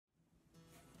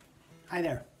Hi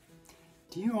there.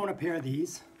 Do you own a pair of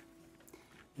these?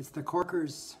 It's the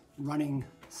Korkers running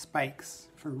spikes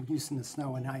for use in the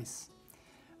snow and ice.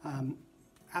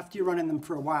 After you run in them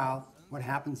for a while, what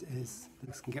happens is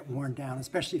this can get worn down,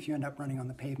 especially if you end up running on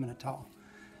the pavement at all.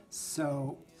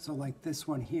 So like this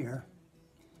one here,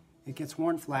 it gets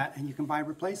worn flat and you can buy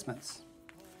replacements.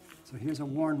 So here's a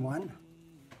worn one.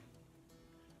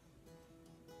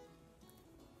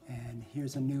 And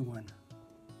here's a new one.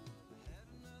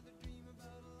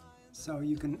 So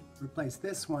you can replace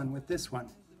this one with this one.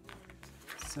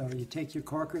 So you take your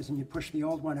Korkers and you push the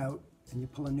old one out and you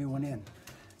pull a new one in.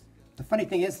 The funny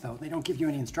thing is though, they don't give you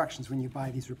any instructions when you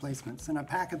buy these replacements. And a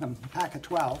pack of them, a pack of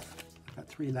 12, I've got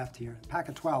 3 left here. A pack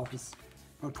of 12 is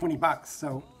about 20 bucks.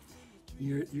 So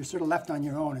you're sort of left on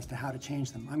your own as to how to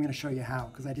change them. I'm going to show you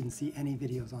how, because I didn't see any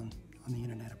videos on the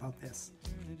internet about this.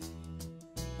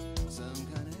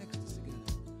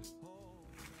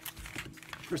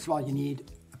 First of all, you need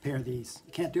a pair of these.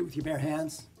 You can't do it with your bare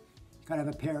hands. You've got to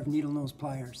have a pair of needle nose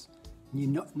pliers.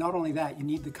 And not only that, you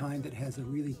need the kind that has a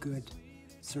really good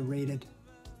serrated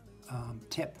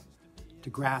tip to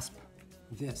grasp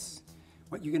this.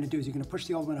 What you're going to do is you're going to push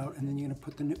the old one out and then you're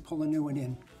going to pull a new one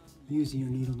in using your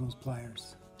needle nose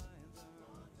pliers.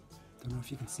 Don't know if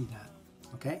you can see that.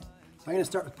 Okay? So I'm going to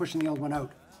start with pushing the old one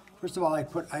out. First of all, I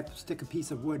stick a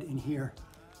piece of wood in here.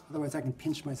 Otherwise I can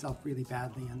pinch myself really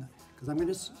badly. Because I'm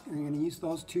going to use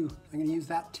those two. I'm going to use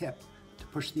that tip to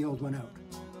push the old one out.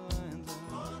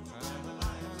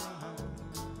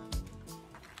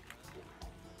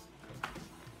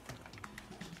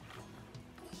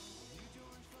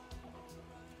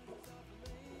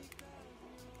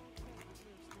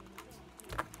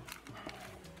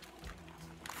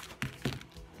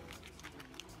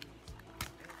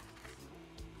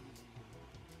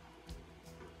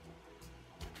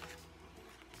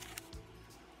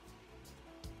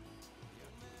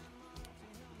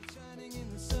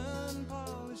 In the sun,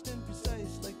 polished and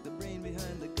precise, like the brain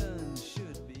behind the gun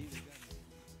should be.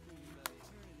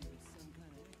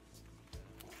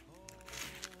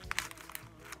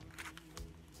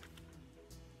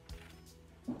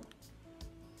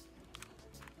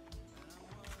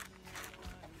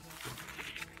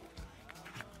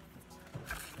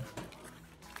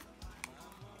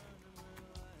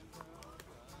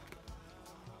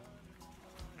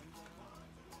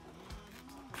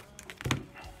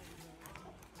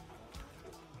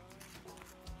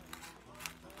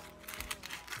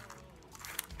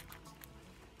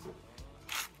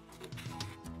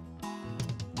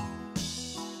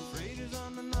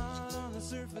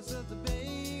 Surface of the bay.